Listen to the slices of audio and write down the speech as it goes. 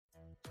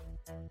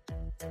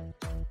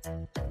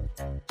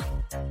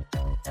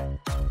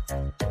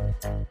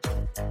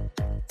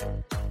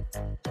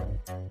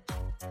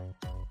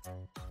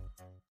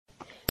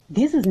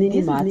This is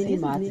Nini Mats,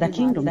 the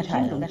Kingdom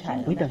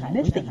Child, with a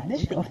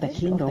message of the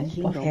Kingdom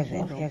of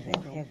Heaven.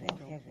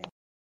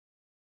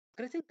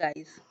 Greetings,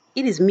 guys.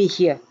 It is me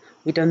here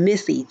with a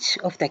message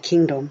of the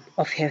Kingdom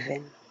of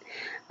Heaven.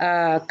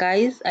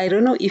 Guys, I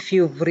don't know if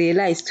you've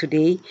realized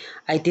today,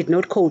 I did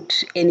not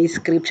quote any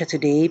scripture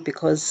today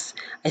because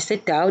I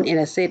sat down and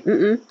I said,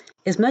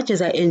 as much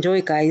as I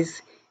enjoy,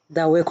 guys,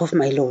 the work of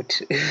my Lord,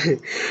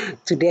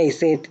 today I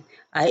said,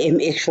 I am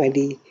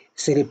actually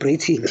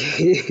celebrating.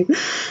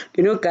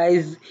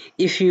 Guys,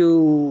 if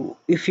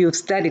you've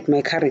studied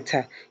my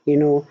character,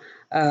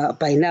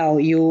 by now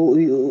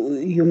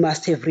you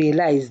must have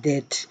realized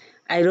that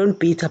I don't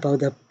beat about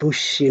the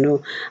bush.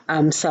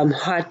 I'm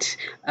somewhat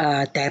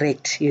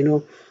direct.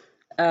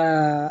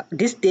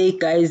 This day,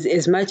 guys,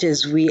 as much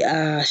as we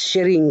are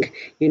sharing,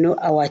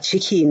 our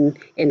chicken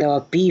and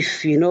our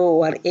beef,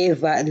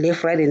 whatever,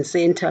 left, right, and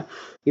center,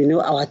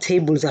 our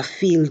tables are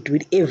filled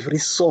with every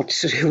sort,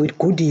 with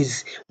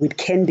goodies, with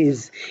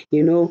candies,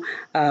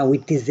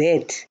 with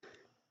dessert.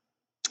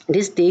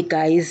 This day,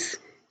 guys,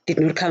 did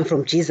not come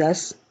from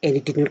Jesus and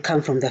it did not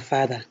come from the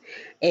Father.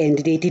 And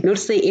they did not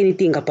say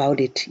anything about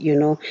it,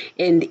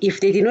 And if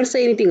they did not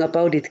say anything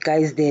about it,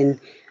 guys, then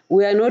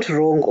we are not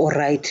wrong or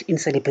right in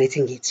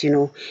celebrating it,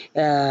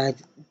 Did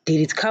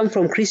it come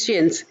from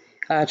Christians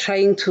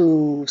trying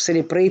to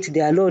celebrate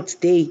their Lord's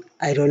Day?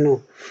 I don't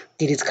know.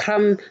 Did it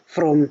come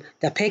from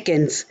the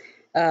pagans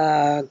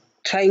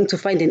trying to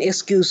find an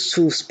excuse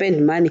to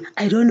spend money?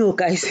 I don't know,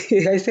 guys.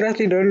 I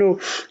seriously don't know.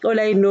 All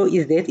I know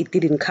is that it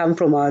didn't come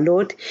from our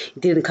Lord.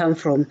 It didn't come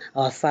from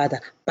our Father.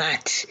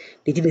 But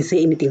they didn't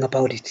say anything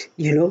about it,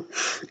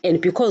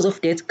 And because of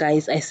that,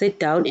 guys, I sat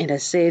down and I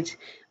said,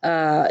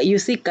 you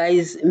see,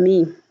 guys,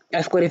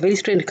 I've got a very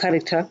strange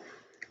character,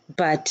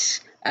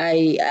 but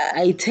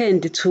I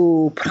tend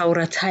to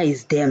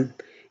prioritize them.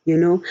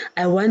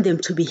 I want them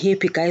to be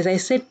happy, guys. I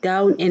sat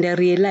down and I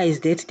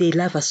realized that they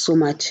love us so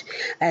much.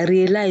 I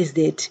realized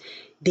that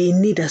they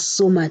need us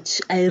so much.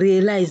 I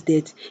realized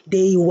that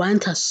they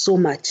want us so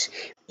much.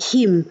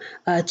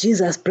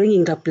 Jesus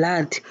bringing the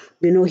blood,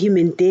 him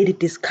and Daddy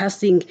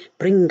discussing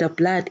bringing the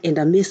blood and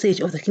the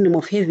message of the kingdom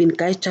of heaven,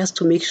 guys, just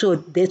to make sure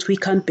that we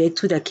come back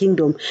to the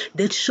kingdom.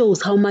 That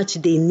shows how much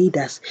they need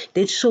us.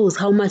 That shows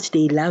how much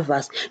they love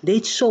us.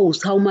 That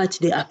shows how much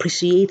they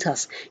appreciate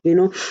us,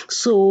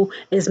 So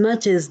as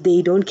much as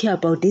they don't care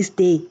about this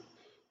day,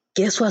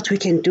 guess what we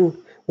can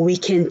do? We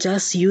can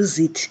just use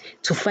it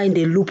to find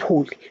a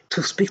loophole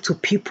to speak to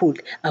people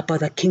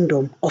about the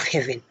kingdom of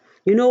heaven.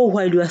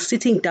 While you are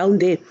sitting down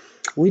there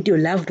with your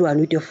loved one,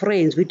 with your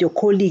friends, with your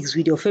colleagues,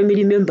 with your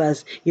family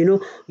members,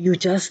 you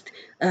just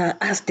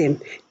ask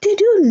them, did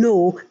you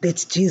know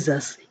that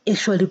Jesus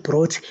actually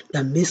brought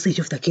the message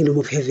of the kingdom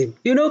of heaven?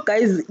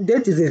 Guys,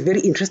 that is a very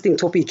interesting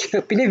topic.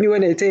 Believe me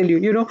when I tell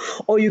you,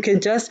 or you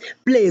can just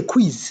play a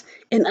quiz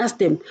and ask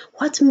them,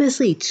 what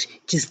message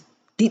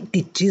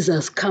did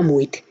Jesus come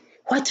with?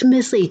 What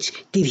message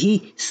did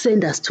he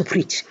send us to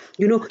preach?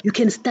 You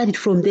can start it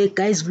from there,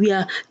 guys. We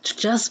are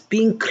just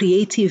being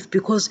creative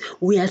because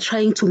we are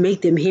trying to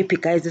make them happy,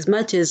 guys. As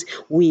much as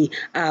we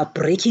are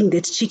breaking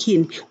that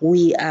chicken,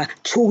 we are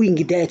chewing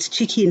that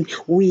chicken,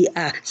 we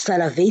are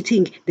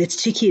salivating that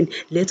chicken,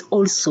 let's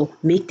also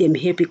make them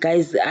happy,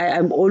 guys.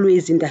 I'm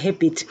always in the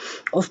habit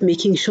of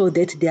making sure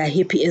that they are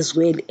happy as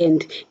well,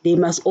 and they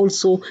must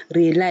also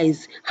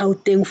realize how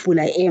thankful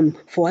I am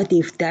for what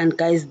they've done,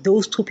 guys.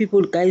 Those two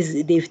people,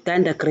 guys, they've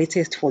done the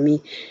greatest for me.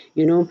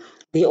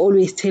 They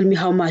always tell me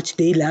how much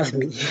they love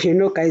me.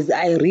 Guys,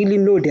 I really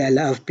know their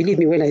love. Believe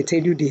me when I tell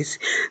you this.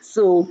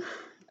 So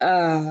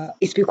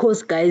it's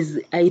because, guys,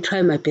 I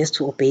try my best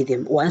to obey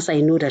them. Once I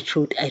know the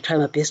truth, I try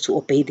my best to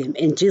obey them.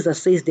 And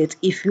Jesus says that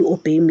if you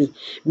obey me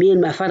and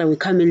my Father will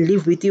come and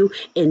live with you,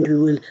 and we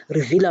will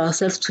reveal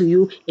ourselves to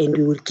you, and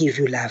we will give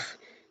you love.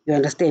 You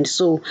understand?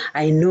 So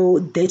I know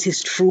that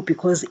is true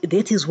because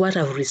that is what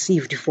I've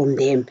received from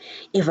them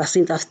ever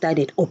since I've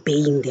started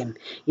obeying them,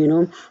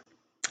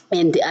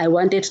 And I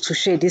wanted to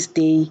share this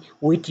day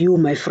with you,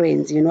 my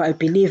friends. I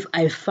believe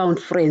I found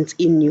friends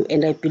in you,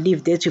 and I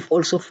believe that you've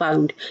also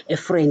found a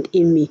friend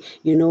in me,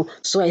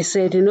 So I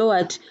said, you know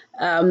what?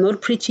 I'm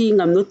not preaching,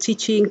 I'm not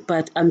teaching,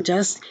 but I'm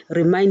just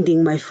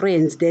reminding my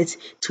friends that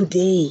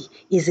today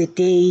is a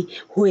day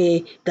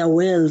where the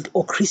world,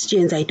 or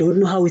Christians, I don't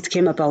know how it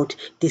came about,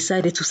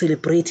 decided to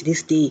celebrate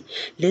this day.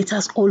 Let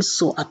us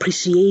also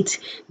appreciate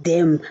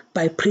them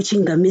by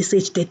preaching the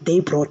message that they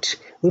brought.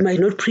 We might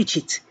not preach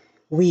it.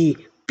 We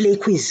play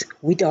quiz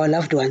with our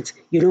loved ones,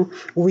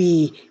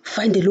 we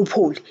find a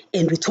loophole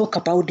and we talk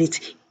about it.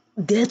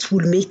 That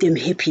will make them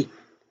happy.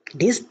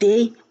 This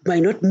day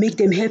might not make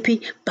them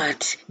happy,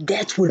 but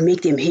that will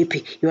make them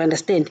happy. You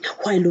understand?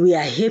 While we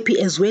are happy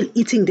as well,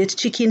 eating that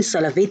chicken,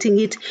 salivating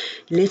it,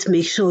 let's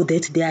make sure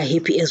that they are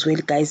happy as well,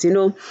 guys.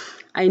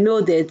 I know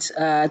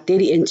that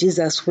Daddy and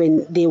Jesus,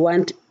 when they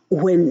want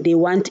when they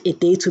want a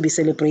day to be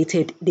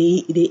celebrated,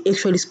 they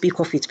actually speak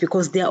of it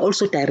because they are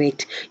also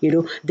direct.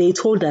 They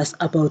told us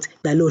about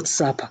the Lord's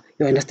Supper.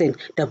 You understand?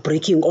 The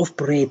breaking of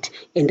bread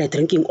and the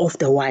drinking of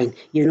the wine.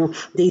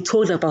 They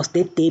told about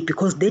that day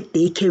because that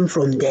day came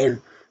from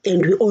them.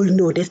 And we all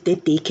know that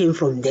day came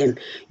from them.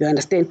 You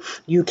understand?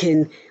 You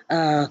can,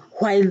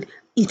 while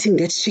eating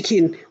that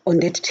chicken on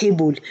that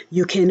table,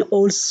 you can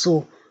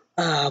also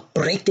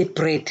break that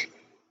bread,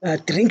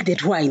 drink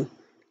that wine.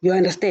 You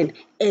understand?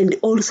 And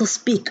also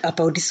speak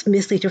about this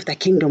message of the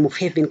kingdom of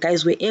heaven.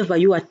 Guys, wherever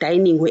you are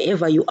dining,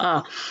 wherever you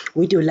are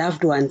with your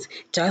loved ones,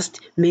 just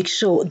make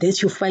sure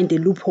that you find the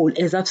loophole.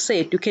 As I've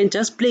said, you can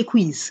just play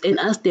quiz and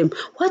ask them,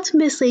 what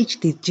message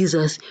did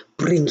Jesus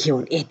bring here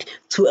on earth?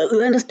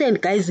 You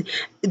understand, guys,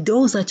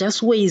 those are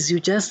just ways.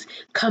 You just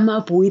come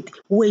up with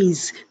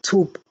ways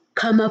to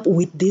come up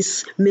with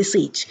this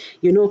message,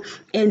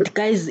 and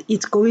guys,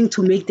 it's going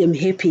to make them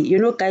happy.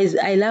 Guys,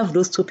 I love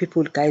those two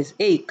people, guys.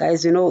 Hey,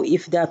 guys,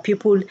 if there are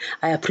people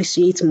I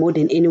appreciate more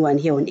than anyone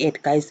here on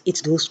earth, guys,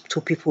 it's those two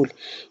people.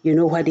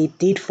 What they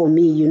did for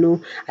me.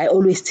 I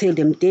always tell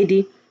them,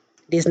 Daddy,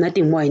 there's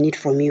nothing more I need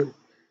from you.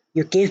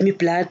 You gave me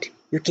blood,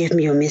 you gave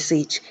me your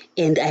message,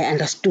 and I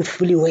understood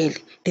fully well.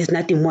 There's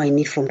nothing more I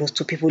need from those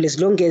two people. As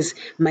long as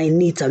my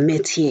needs are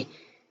met here,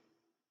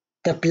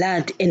 the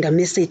blood and the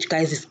message,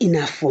 guys, is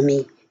enough for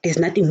me. There's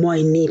nothing more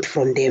I need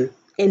from them.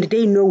 And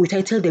they know it.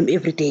 I tell them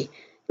every day.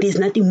 There's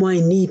nothing more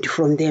I need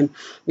from them.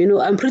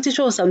 I'm pretty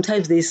sure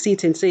sometimes they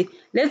sit and say,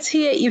 let's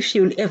hear if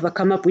she'll ever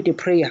come up with a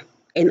prayer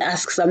and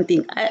ask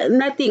something.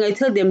 Nothing. I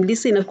tell them,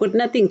 listen, I've got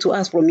nothing to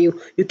ask from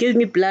you. You gave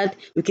me blood.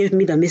 You gave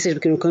me the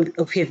message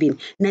of heaven.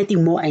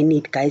 Nothing more I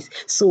need, guys.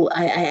 So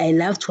I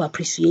love to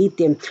appreciate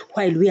them.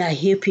 While we are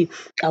happy,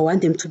 I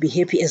want them to be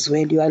happy as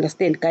well. You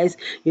understand, guys?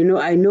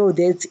 I know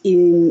that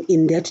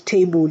in that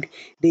table,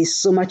 there's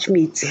so much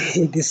meat.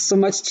 There's so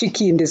much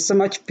chicken. There's so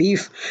much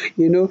beef.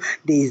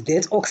 There's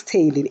that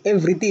oxtail and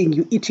everything.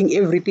 You're eating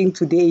everything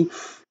today.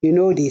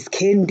 There's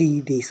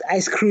candy, there's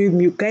ice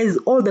cream, you guys,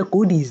 all the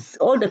goodies,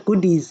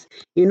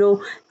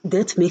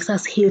 that makes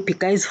us happy,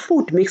 guys.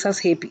 Food makes us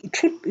happy.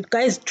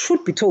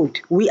 Truth be told,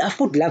 we are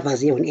food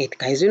lovers here on earth,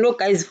 guys.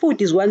 Guys, food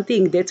is one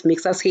thing that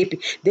makes us happy.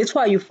 That's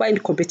why you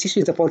find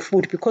competitions about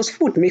food, because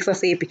food makes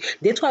us happy.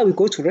 That's why we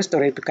go to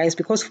restaurants, guys,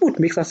 because food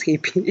makes us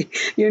happy,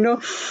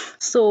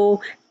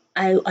 So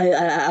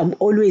I'm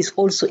always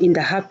also in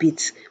the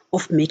habit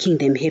of making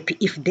them happy.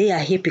 If they are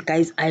happy,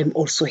 guys, I'm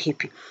also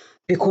happy,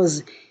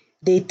 because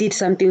they did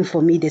something for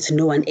me that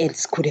no one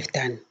else could have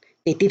done.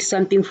 They did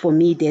something for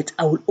me that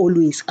I will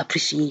always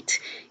appreciate,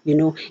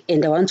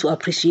 and I want to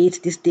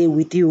appreciate this day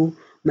with you,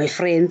 my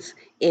friends,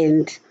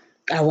 and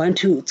I want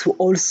to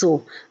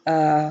also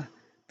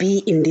be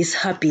in this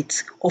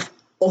habit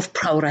of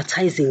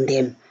prioritizing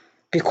them,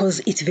 because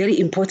it's very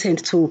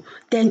important to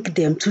thank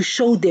them, to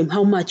show them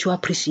how much you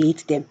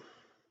appreciate them.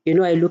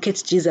 I look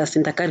at Jesus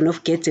in the Garden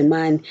of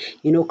Gethsemane,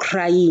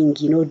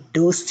 crying,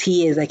 those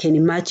tears, I can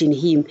imagine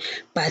him.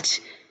 But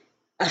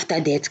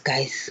after that,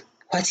 guys,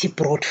 what he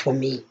brought for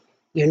me,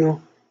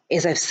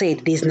 as I've said,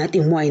 there's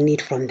nothing more I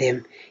need from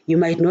them. You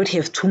might not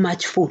have too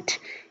much food.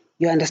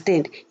 You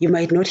understand? You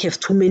might not have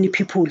too many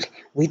people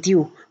with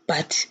you,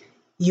 but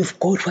you've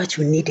got what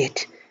you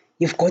needed.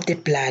 You've got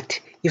that blood.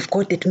 You've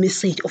got that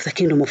message of the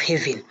kingdom of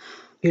heaven,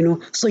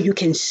 so you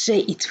can share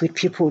it with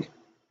people.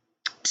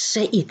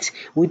 Share it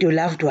with your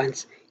loved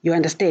ones. You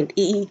understand?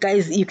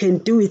 Guys, you can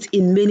do it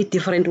in many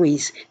different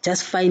ways.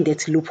 Just find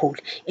that loophole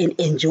and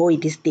enjoy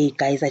this day,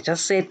 guys. I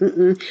just said,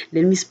 let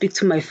me speak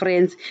to my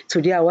friends.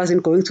 Today, I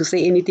wasn't going to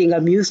say anything.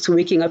 I'm used to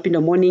waking up in the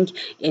morning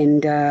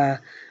and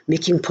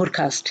making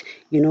podcast,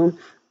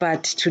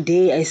 But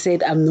today I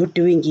said I'm not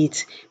doing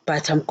it,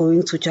 but I'm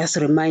going to just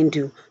remind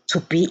you to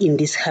be in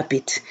this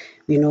habit,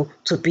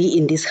 to be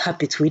in this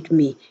habit with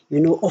me,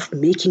 of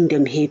making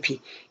them happy.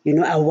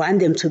 I want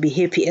them to be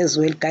happy as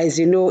well, guys.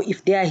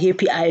 If they are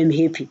happy, I am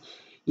happy,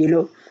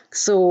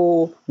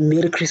 So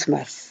Merry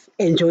Christmas.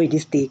 Enjoy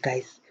this day,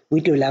 guys,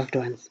 with your loved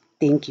ones.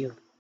 Thank you.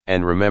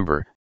 And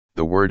remember,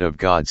 the Word of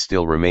God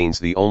still remains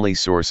the only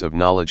source of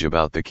knowledge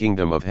about the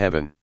kingdom of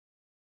heaven.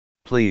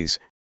 Please,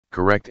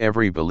 correct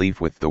every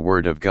belief with the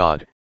Word of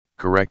God,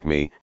 correct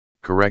me,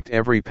 correct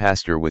every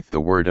pastor with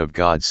the Word of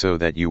God so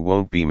that you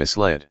won't be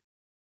misled.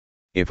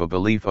 If a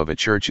belief of a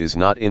church is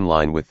not in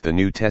line with the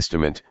New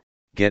Testament,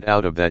 get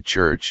out of that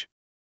church.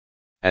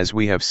 As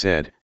we have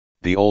said,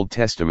 the Old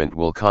Testament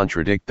will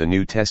contradict the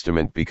New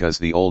Testament because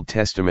the Old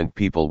Testament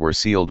people were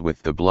sealed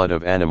with the blood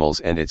of animals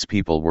and its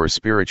people were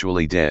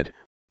spiritually dead,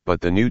 but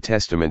the New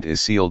Testament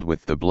is sealed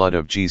with the blood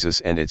of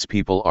Jesus and its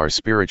people are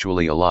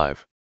spiritually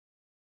alive.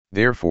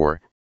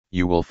 Therefore,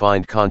 you will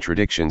find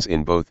contradictions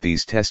in both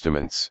these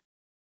testaments.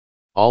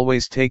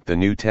 Always take the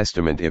New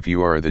Testament if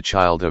you are the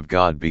child of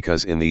God,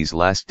 because in these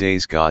last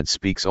days God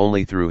speaks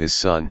only through His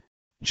Son,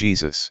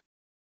 Jesus.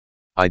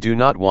 I do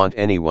not want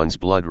anyone's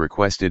blood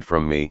requested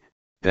from me,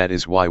 that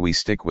is why we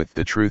stick with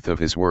the truth of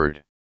His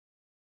Word.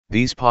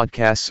 These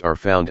podcasts are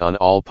found on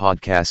all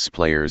podcasts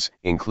players,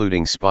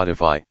 including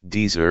Spotify,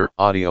 Deezer,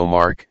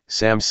 AudioMark,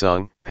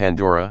 Samsung,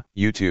 Pandora,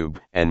 YouTube,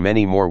 and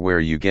many more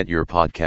where you get your podcasts.